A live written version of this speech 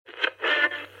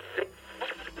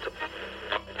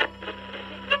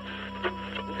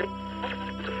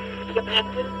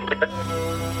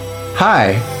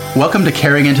Hi, welcome to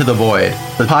Carrying Into the Void,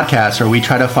 the podcast where we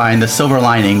try to find the silver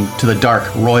lining to the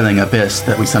dark, roiling abyss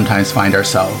that we sometimes find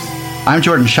ourselves. I'm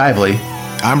Jordan Shively.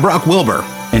 I'm Brock Wilbur.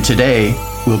 And today,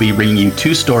 we'll be bringing you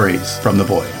two stories from the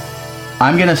void.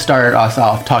 I'm going to start us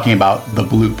off talking about the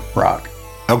Bloop, Brock.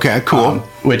 Okay, cool.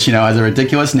 Which, has a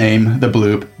ridiculous name, the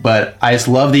Bloop, but I just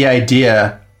love the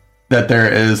idea that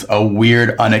there is a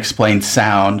weird, unexplained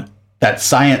sound that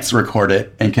science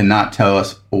recorded and cannot tell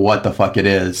us what the fuck it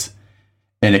is.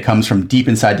 And it comes from deep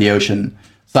inside the ocean.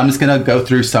 So I'm just going to go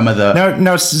through some of the...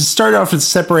 No, start off with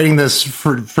separating this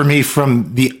for me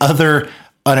from the other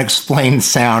unexplained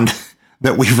sound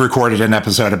that we've recorded an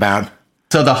episode about.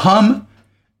 So the hum,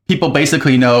 people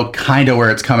basically know kind of where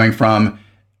it's coming from.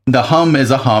 The hum is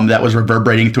a hum that was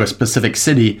reverberating through a specific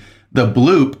city. The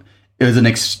bloop is an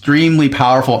extremely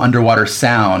powerful underwater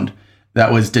sound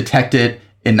that was detected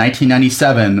in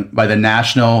 1997 by the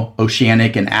National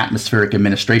Oceanic and Atmospheric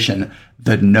Administration,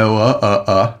 the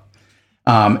NOAA.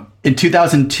 In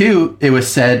 2002, it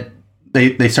was said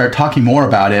they started talking more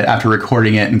about it after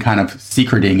recording it and kind of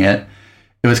secreting it.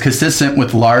 It was consistent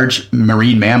with large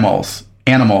marine animals,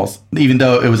 even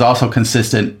though it was also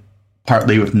consistent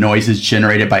partly with noises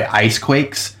generated by ice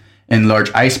quakes and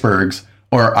large icebergs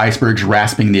or icebergs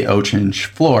rasping the ocean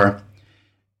floor.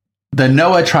 The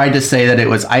NOAA tried to say that it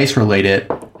was ice related.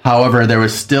 However, there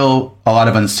was still a lot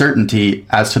of uncertainty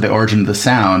as to the origin of the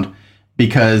sound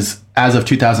because as of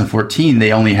 2014,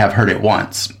 they only have heard it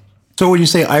once. So when you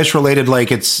say ice related,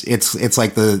 like it's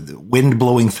like the wind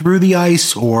blowing through the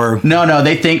ice, or no,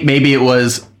 they think maybe it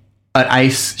was an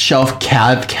ice shelf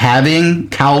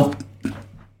calving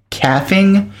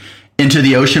into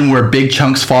the ocean where big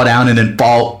chunks fall down and then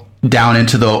fall down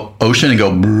into the ocean and go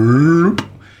bloop.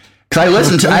 Because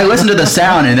I listened to the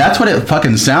sound and that's what it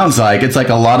fucking sounds like. It's like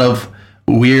a lot of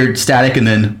weird static and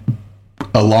then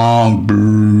a long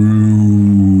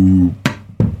bloop.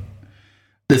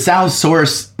 The sound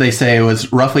source, they say,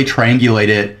 was roughly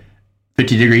triangulated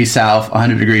 50 degrees south,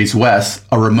 100 degrees west,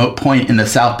 a remote point in the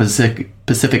South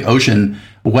Pacific Ocean,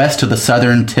 west of the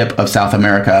southern tip of South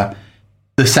America.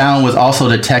 The sound was also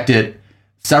detected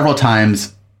several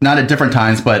times, not at different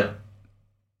times, but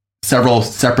several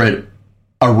separate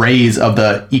arrays of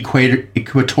the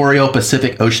Equatorial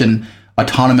Pacific Ocean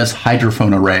Autonomous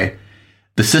Hydrophone Array.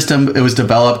 The system, it was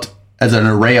developed as an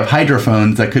array of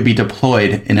hydrophones that could be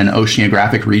deployed in an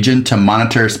oceanographic region to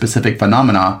monitor specific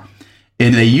phenomena.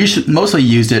 And they mostly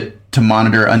used it to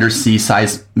monitor undersea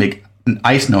seismic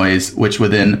ice noise, which would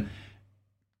then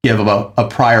give a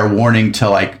prior warning to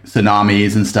like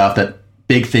tsunamis and stuff, that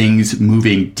big things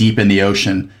moving deep in the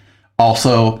ocean.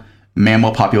 Also,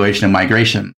 mammal population and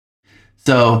migration.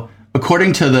 So,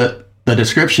 according to the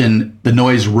description, the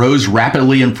noise rose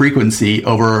rapidly in frequency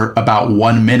over about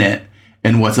 1 minute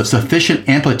and was of sufficient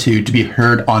amplitude to be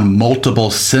heard on multiple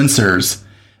sensors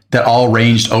that all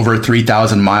ranged over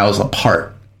 3,000 miles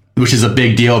apart, which is a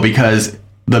big deal because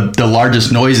the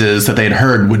largest noises that they had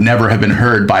heard would never have been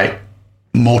heard by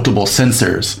multiple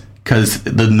sensors because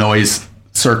the noise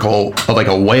circle of like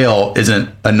a whale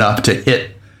isn't enough to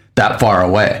hit that far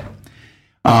away.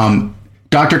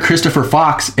 Dr. Christopher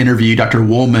Fox interviewed Dr.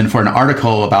 Woolman for an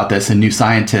article about this in New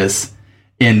Scientist,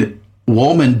 and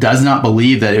Woolman does not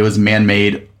believe that it was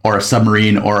man-made or a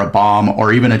submarine or a bomb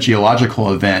or even a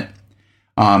geological event.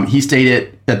 He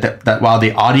stated that while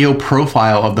the audio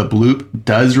profile of the bloop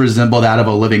does resemble that of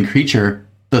a living creature,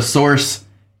 the source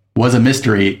was a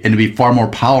mystery and to be far more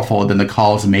powerful than the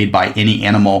calls made by any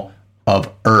animal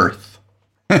of Earth.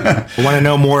 I want to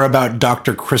know more about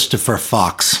Dr. Christopher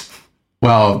Fox.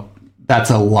 Well,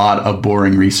 that's a lot of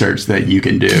boring research that you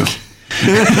can do.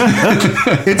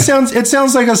 It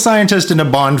sounds like a scientist in a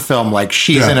Bond film, like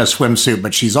she's in a swimsuit,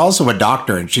 but she's also a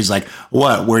doctor. And she's like,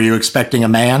 what, were you expecting a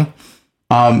man?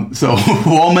 So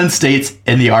Woolman states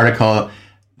in the article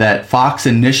that Fox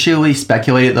initially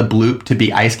speculated the bloop to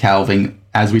be ice calving,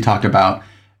 as we talked about,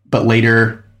 but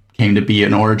later came to be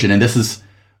an origin. And this is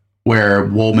where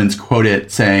Woolman's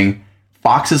quoted saying,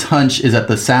 Fox's hunch is that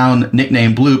the sound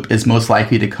nicknamed bloop is most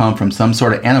likely to come from some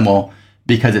sort of animal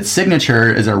because its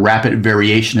signature is a rapid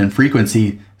variation in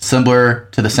frequency similar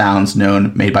to the sounds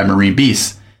made by marine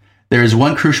beasts. There is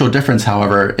one crucial difference,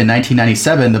 however. In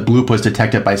 1997, the bloop was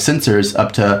detected by sensors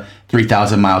up to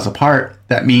 3,000 miles apart.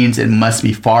 That means it must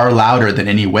be far louder than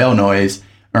any whale noise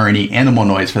or any animal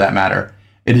noise for that matter.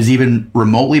 It is even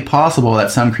remotely possible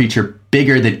that some creature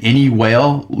bigger than any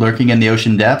whale lurking in the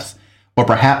ocean depths, or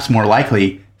perhaps more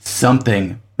likely,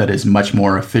 something that is much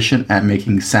more efficient at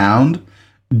making sound.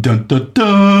 Dun, dun,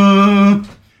 dun.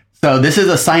 So this is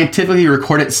a scientifically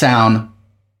recorded sound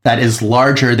that is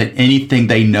larger than anything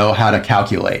they know how to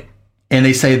calculate. And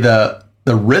they say the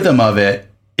rhythm of it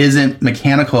isn't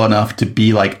mechanical enough to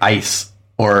be like ice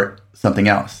or something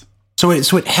else. So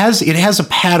it has a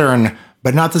pattern,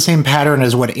 but not the same pattern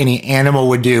as what any animal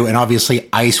would do. And obviously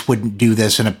ice wouldn't do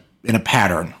this in a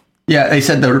pattern. Yeah, they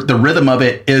said the rhythm of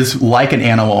it is like an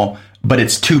animal, but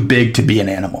it's too big to be an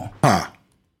animal. Huh.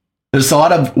 There's a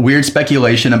lot of weird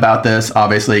speculation about this,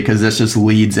 obviously, because this just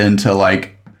leads into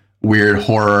like weird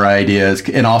horror ideas.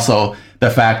 And also the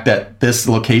fact that this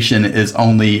location is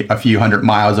only a few hundred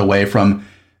miles away from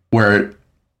where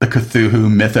the Cthulhu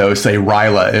mythos say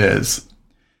Ryla is.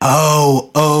 I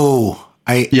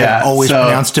always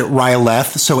pronounced it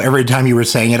Ryleth. So every time you were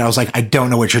saying it, I was like, I don't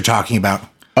know what you're talking about.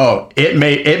 Oh, it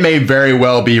may very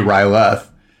well be Ryleth,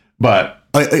 but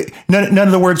none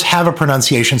of the words have a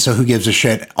pronunciation, so who gives a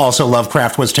shit? Also,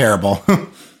 Lovecraft was terrible.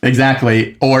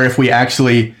 Exactly. Or if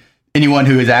anyone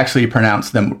who has actually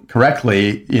pronounced them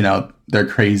correctly, they're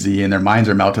crazy and their minds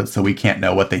are melted, so we can't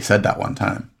know what they said that one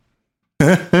time.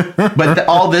 But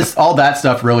all that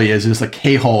stuff really is just a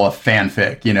K-hole of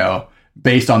fanfic,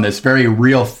 based on this very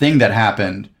real thing that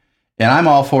happened. And I'm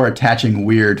all for attaching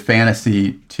weird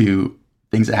fantasy to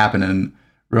things that happen in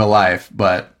real life,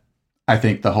 but I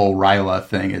think the whole Ryla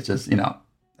thing is just,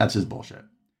 that's just bullshit.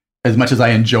 As much as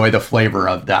I enjoy the flavor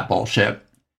of that bullshit.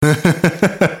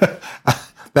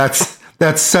 That's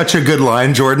such a good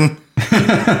line, Jordan.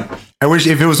 I wish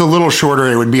if it was a little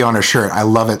shorter, it would be on a shirt. I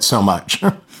love it so much.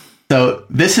 So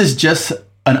this is just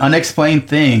an unexplained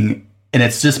thing, and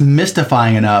it's just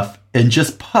mystifying enough and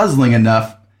just puzzling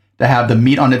enough to have the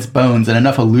meat on its bones and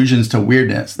enough allusions to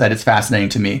weirdness that it's fascinating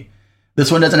to me. This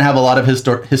one doesn't have a lot of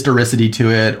historicity to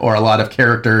it or a lot of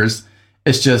characters.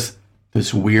 It's just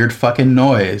this weird fucking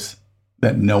noise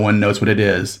that no one knows what it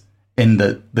is. And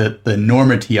the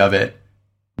enormity of it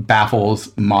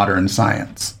baffles modern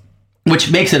science, which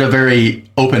makes it a very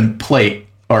open plate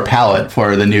or palette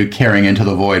for the new Carrying Into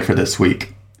the Void for this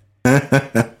week.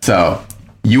 So,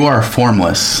 you are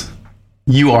formless.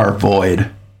 You are void.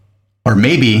 Or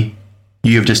maybe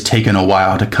you have just taken a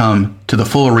while to come to the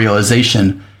full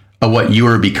realization of what you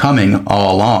were becoming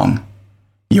all along.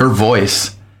 Your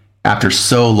voice, after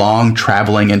so long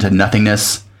traveling into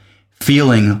nothingness,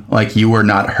 feeling like you were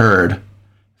not heard,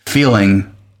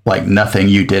 feeling like nothing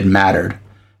you did mattered,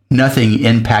 nothing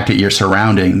impacted your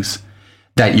surroundings,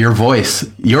 that your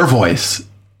voice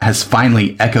has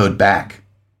finally echoed back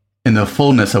in the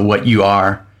fullness of what you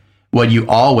are, what you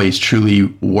always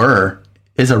truly were,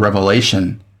 is a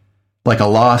revelation, like a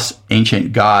lost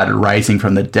ancient god rising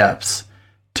from the depths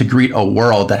to greet a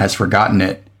world that has forgotten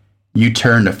it. You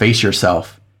turn to face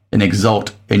yourself and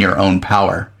exult in your own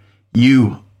power.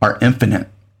 You are infinite.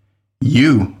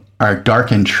 You are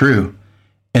dark and true.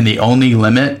 And the only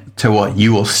limit to what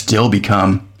you will still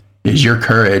become is your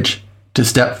courage to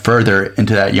step further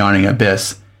into that yawning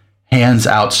abyss, hands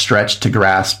outstretched to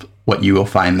grasp what you will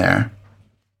find there.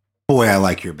 Boy, I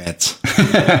like your bits.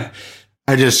 I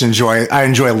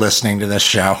enjoy listening to this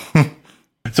show.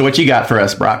 So what you got for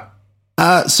us, Brock?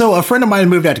 So a friend of mine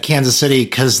moved out to Kansas City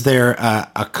because they're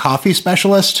a coffee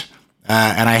specialist.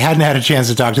 And I hadn't had a chance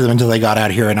to talk to them until they got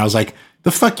out here. And I was like,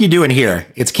 the fuck you doing here?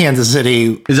 It's Kansas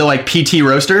City. Is it like PT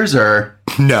Roasters or?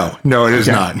 No, it is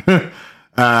not.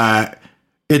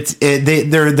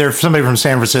 They're somebody from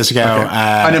San Francisco.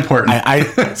 Okay.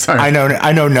 Unimportant. Sorry.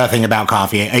 I know nothing about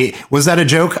coffee. Was that a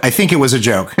joke? I think it was a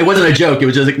joke. It wasn't a joke. It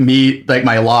was just like me, like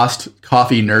my lost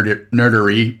coffee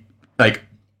nerdery, like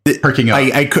perking up.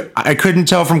 I couldn't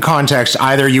tell from context.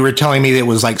 Either you were telling me that it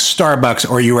was like Starbucks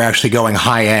or you were actually going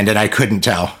high end, and I couldn't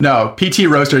tell. No, PT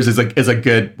Roasters is a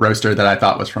good roaster that I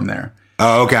thought was from there.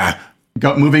 Oh, okay.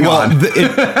 Moving on.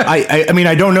 I mean,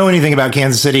 I don't know anything about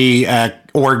Kansas City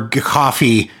or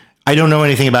coffee. I don't know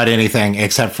anything about anything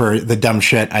except for the dumb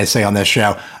shit I say on this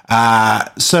show.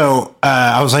 So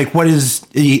I was like, what is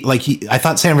I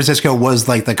thought San Francisco was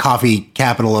like the coffee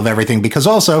capital of everything, because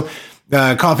also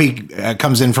coffee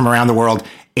comes in from around the world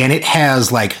and it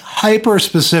has like hyper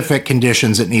specific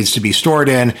conditions it needs to be stored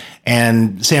in.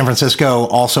 And San Francisco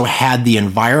also had the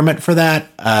environment for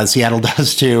that. Seattle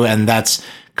does too. And that's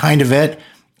kind of it.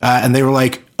 And they were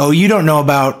like, oh, you don't know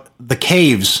about the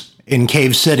caves in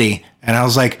Cave City. And I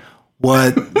was like,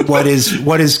 what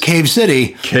is Cave City?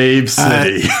 Cave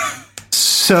City.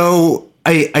 So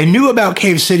I knew about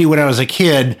Cave City when I was a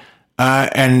kid,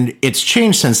 and it's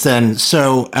changed since then.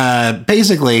 So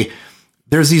basically,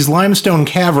 there's these limestone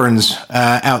caverns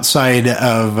outside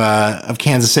of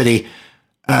Kansas City.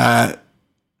 And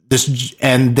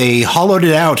they hollowed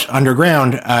it out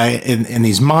underground in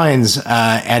these mines,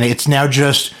 and it's now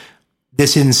just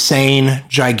this insane,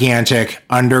 gigantic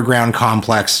underground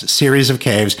complex series of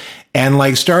caves. And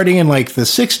like starting in like the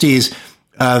 60s,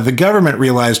 the government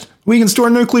realized we can store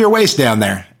nuclear waste down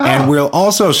there. Oh, and we'll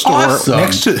also store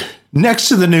next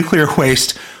to the nuclear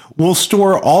waste, we'll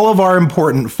store all of our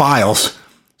important files.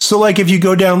 So like if you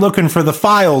go down looking for the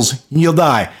files, you'll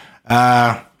die.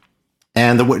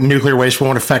 And the nuclear waste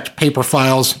won't affect paper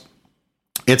files.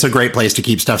 It's a great place to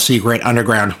keep stuff secret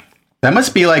underground. That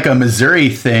must be like a Missouri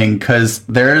thing, because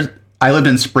I lived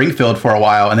in Springfield for a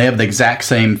while, and they have the exact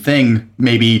same thing,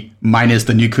 maybe minus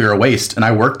the nuclear waste. And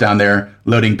I worked down there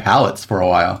loading pallets for a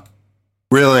while.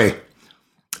 Really?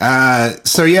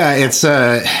 So yeah, it's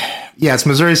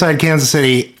Missouri side, Kansas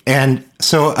City. And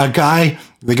so the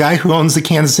guy who owns the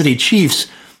Kansas City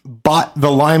Chiefs bought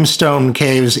the limestone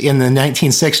caves in the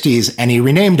 1960s, and he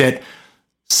renamed it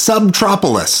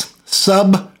Subtropolis.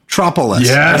 Yes.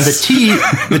 And the T,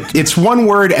 it's one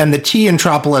word, and the T in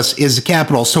Tropolis is a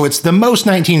capital. So it's the most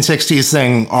 1960s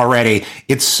thing already.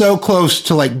 It's so close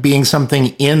to like being something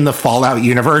in the Fallout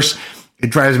universe. It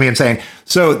drives me insane.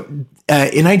 So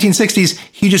in 1960s,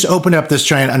 he just opened up this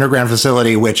giant underground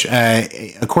facility, which,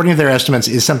 according to their estimates,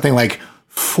 is something like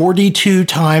 42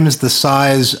 times the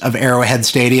size of Arrowhead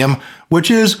Stadium,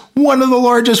 which is one of the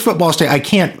largest football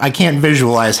stadiums. I can't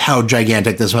visualize how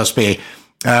gigantic this must be.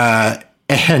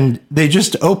 And they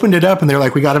just opened it up, and they're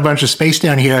like, we got a bunch of space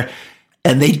down here.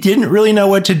 And they didn't really know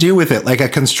what to do with it. Like a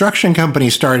construction company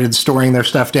started storing their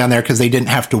stuff down there because they didn't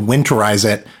have to winterize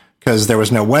it because there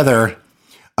was no weather.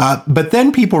 But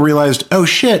then people realized, oh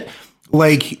shit,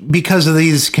 like because of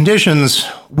these conditions,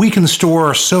 we can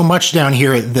store so much down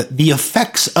here that the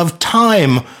effects of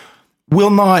time will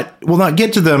not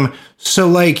get to them. So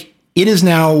like it is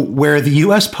now where the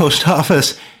U.S. Post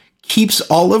Office keeps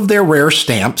all of their rare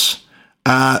stamps.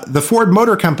 The Ford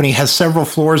Motor Company has several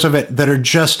floors of it that are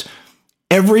just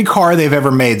every car they've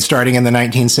ever made starting in the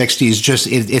 1960s. Just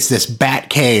it's this bat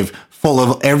cave full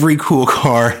of every cool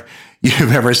car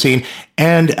you've ever seen.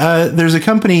 And there's a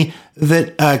company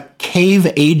that cave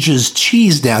ages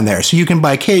cheese down there. So you can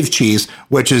buy cave cheese,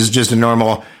 which is just a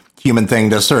normal human thing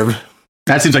to serve.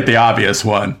 That seems like the obvious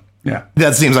one. Yeah.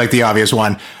 That seems like the obvious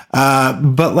one.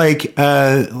 But like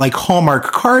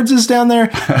Hallmark cards is down there.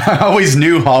 I always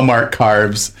knew Hallmark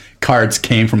cards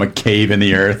came from a cave in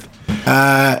the earth.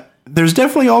 There's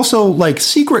definitely also like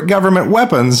secret government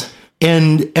weapons.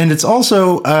 And it's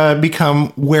also become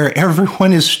where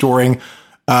everyone is storing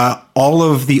all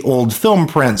of the old film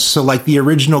prints. So like the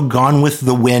original Gone with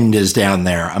the Wind is down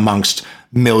there amongst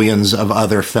millions of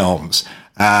other films.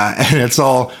 And it's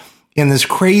all in this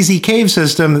crazy cave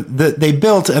system that they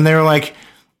built. And they're like,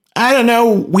 I don't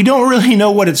know, we don't really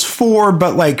know what it's for,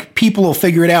 but like people will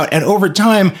figure it out. And over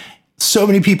time, so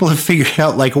many people have figured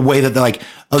out like a way that they're like,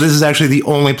 oh, this is actually the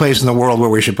only place in the world where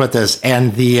we should put this.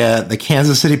 And the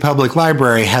Kansas City Public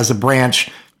Library has a branch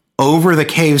over the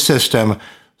cave system.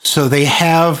 So they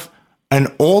have an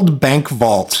old bank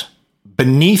vault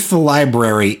beneath the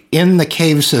library in the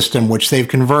cave system, which they've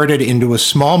converted into a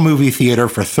small movie theater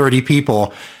for 30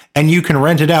 people. And you can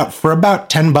rent it out for about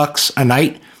 $10 a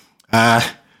night.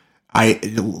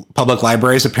 Public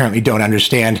libraries apparently don't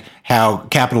understand how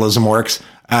capitalism works.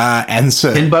 And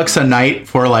so $10 a night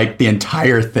for like the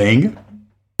entire thing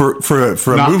for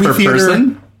a not movie per theater.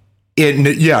 Person?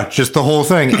 Yeah, just the whole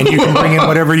thing. And you can bring in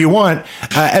whatever you want.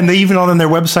 And they even on their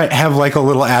website have like a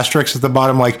little asterisk at the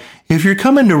bottom, like, if you're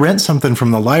coming to rent something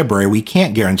from the library, we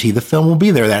can't guarantee the film will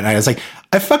be there that night. It's like,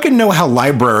 I fucking know how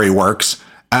library works.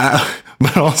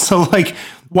 But also like,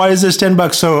 why is this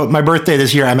 $10? So my birthday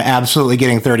this year, I'm absolutely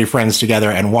getting 30 friends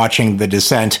together and watching The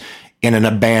Descent in an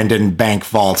abandoned bank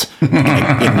vault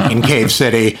in Cave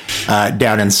City,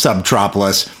 down in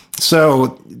Subtropolis.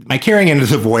 So my carrying into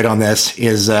the void on this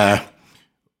is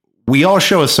we all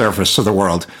show a surface to the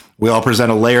world. We all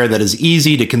present a layer that is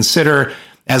easy to consider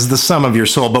as the sum of your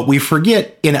soul, but we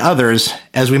forget in others,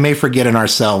 as we may forget in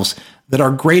ourselves, that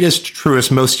our greatest,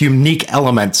 truest, most unique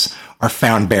elements are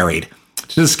found buried.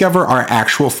 To discover our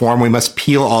actual form, we must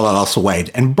peel all else away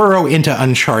and burrow into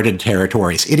uncharted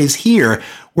territories. It is here,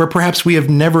 where perhaps we have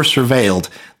never surveilled,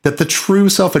 that the true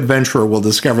self-adventurer will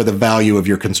discover the value of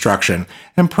your construction,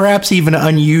 and perhaps even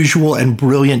unusual and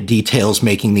brilliant details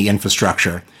making the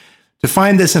infrastructure. To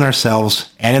find this in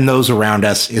ourselves and in those around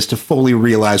us is to fully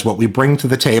realize what we bring to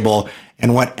the table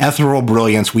and what ethereal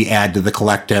brilliance we add to the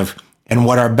collective, and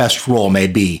what our best role may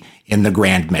be in the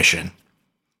grand mission.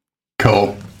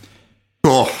 Cool.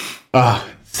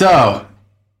 So,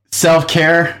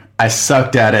 self-care, I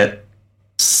sucked at it.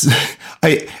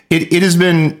 It has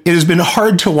been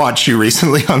hard to watch you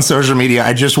recently on social media.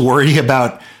 I just worry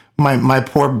about my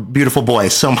poor beautiful boy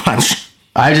so much.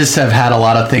 I just have had a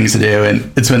lot of things to do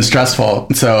and it's been stressful.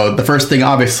 So the first thing,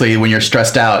 obviously, when you're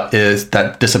stressed out is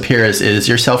that disappears is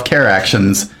your self-care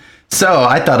actions. So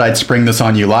I thought I'd spring this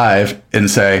on you live and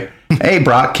say, hey,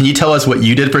 Brock, can you tell us what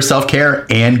you did for self-care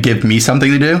and give me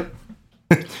something to do?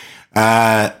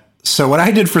 So what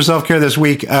I did for self-care this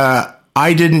week,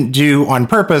 I didn't do on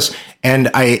purpose. And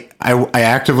I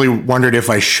actively wondered if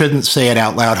I shouldn't say it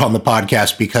out loud on the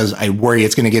podcast because I worry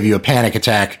it's going to give you a panic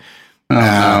attack.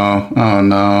 Oh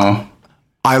no.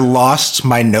 I lost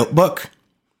my notebook.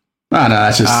 Oh,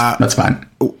 no, that's fine.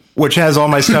 Which has all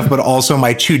my stuff, but also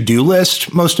my to-do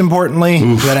list, most importantly,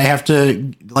 that I have to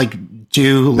do like a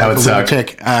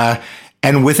lunatic.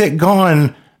 And with it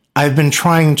gone, I've been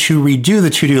trying to redo the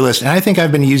to-do list. And I think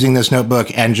I've been using this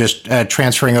notebook and just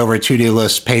transferring over a to-do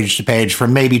list page to page for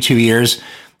maybe 2 years.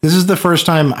 This is the first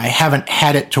time I haven't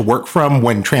had it to work from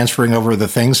when transferring over the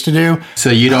things to do.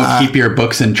 So you don't keep your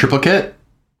books in triplicate?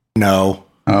 No.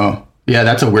 Oh, yeah,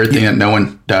 that's a weird thing that no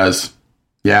one does.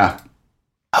 Yeah.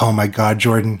 Oh my God,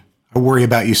 Jordan. I worry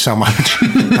about you so much.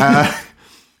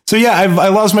 So yeah, I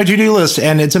lost my to-do list,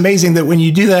 and it's amazing that when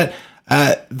you do that,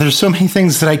 there's so many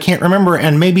things that I can't remember,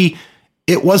 and maybe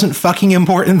it wasn't fucking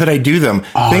important that I do them.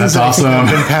 Oh, things that's awesome. I think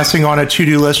I've been passing on a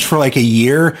to-do list for like a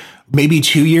year, maybe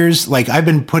 2 years. Like I've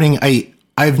been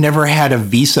I've never had a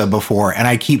visa before, and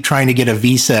I keep trying to get a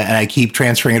visa, and I keep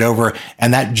transferring it over,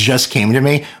 and that just came to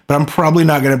me. But I'm probably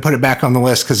not going to put it back on the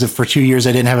list because if for 2 years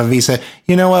I didn't have a visa,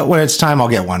 you know what? When it's time, I'll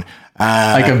get one.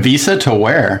 Like a visa to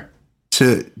where?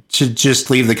 To just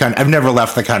leave the country. I've never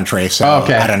left the country, so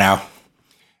I don't know.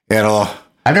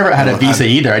 I've never had a visa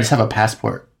either. I just have a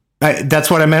passport.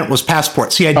 That's what I meant was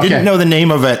passport. See, I didn't know the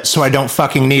name of it, so I don't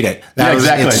fucking need it.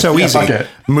 Exactly. It's so easy. Fuck it.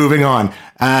 Moving on.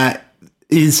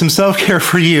 Some self-care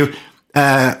for you.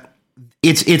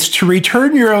 It's to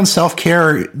return your own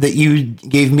self-care that you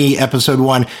gave me episode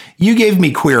 1. You gave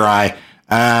me Queer Eye.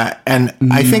 And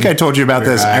I think I told you about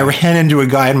this. I ran into a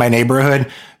guy in my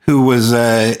neighborhood who was,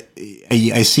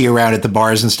 I see around at the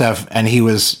bars and stuff, and he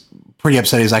was pretty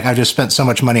upset. He's like, I've just spent so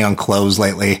much money on clothes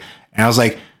lately. And I was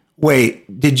like,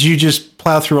 wait, did you just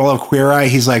plow through all of Queer Eye?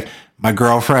 He's like, my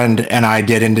girlfriend and I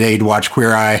did indeed watch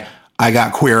Queer Eye. I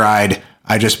got queer-eyed.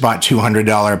 I just bought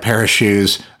 $200 pair of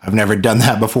shoes. I've never done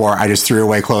that before. I just threw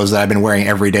away clothes that I've been wearing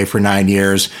every day for 9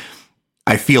 years.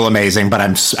 I feel amazing, but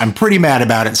I'm pretty mad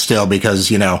about it still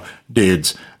because,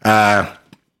 dudes.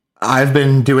 I've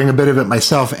been doing a bit of it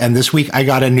myself, and this week I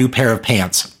got a new pair of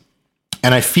pants,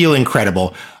 and I feel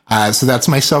incredible. So that's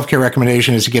my self-care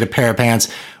recommendation, is to get a pair of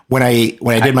pants. When I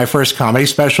did my first comedy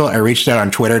special, I reached out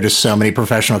on Twitter to so many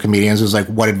professional comedians. It was like,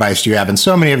 what advice do you have? And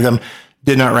so many of them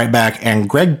did not write back. And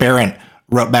Greg Barrett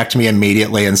wrote back to me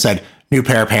immediately and said, new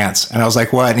pair of pants. And I was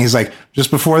like, what? And he's like,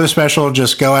 just before the special,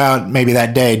 just go out maybe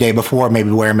that day before,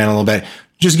 maybe wear them in a little bit.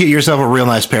 Just get yourself a real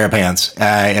nice pair of pants.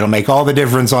 It'll make all the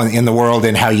difference in the world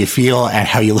in how you feel and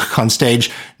how you look on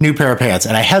stage. New pair of pants.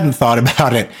 And I hadn't thought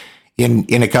about it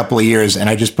in a couple of years. And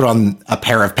I just put on a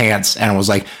pair of pants and was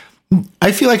like,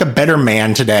 I feel like a better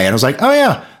man today. And I was like, oh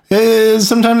yeah,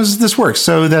 sometimes this works.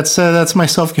 So that's my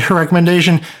self-care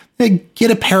recommendation.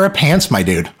 Get a pair of pants, my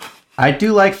dude. I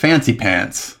do like fancy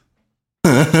pants.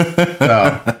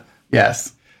 So,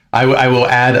 yes, I will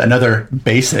add another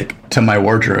basic to my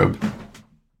wardrobe.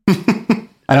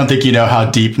 I don't think you know how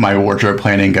deep my wardrobe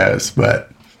planning goes,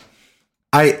 but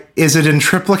is it in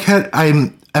triplicate?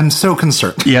 I'm so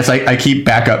concerned. Yes, I keep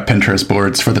backup Pinterest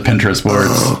boards for the Pinterest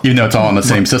boards, even though it's all in the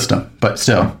same system, but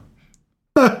still.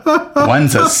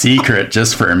 One's a secret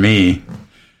just for me.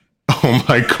 Oh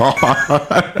my God.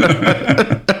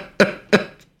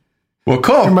 Well,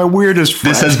 cool. You're my weirdest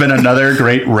friend. This has been another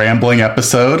great rambling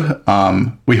episode.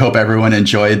 We hope everyone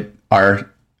enjoyed our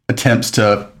attempts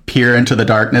to peer into the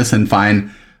darkness and find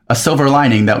a silver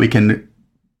lining that we can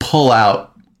pull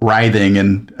out writhing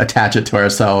and attach it to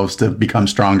ourselves to become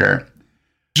stronger.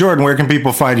 Jordan, where can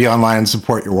people find you online and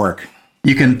support your work?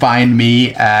 You can find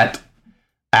me at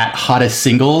Hottest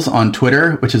Singles on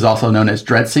Twitter, which is also known as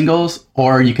Dread Singles,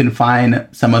 or you can find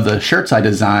some of the shirts I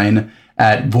design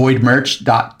at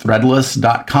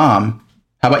voidmerch.threadless.com.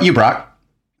 How about you, Brock?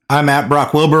 I'm at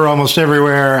Brock Wilbur almost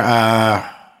everywhere.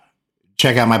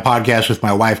 Check out my podcast with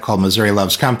my wife called Missouri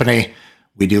Loves Company.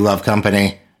 We do love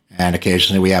company, and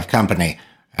occasionally we have company.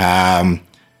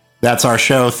 That's our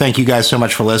show. Thank you guys so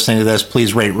much for listening to this.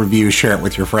 Please rate, review, share it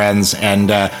with your friends, and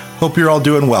hope you're all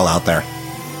doing well out there.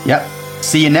 Yep.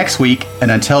 See you next week, and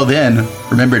until then,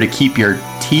 remember to keep your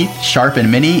teeth sharp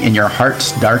and many and your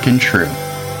hearts dark and true.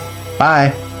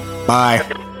 Bye. Bye.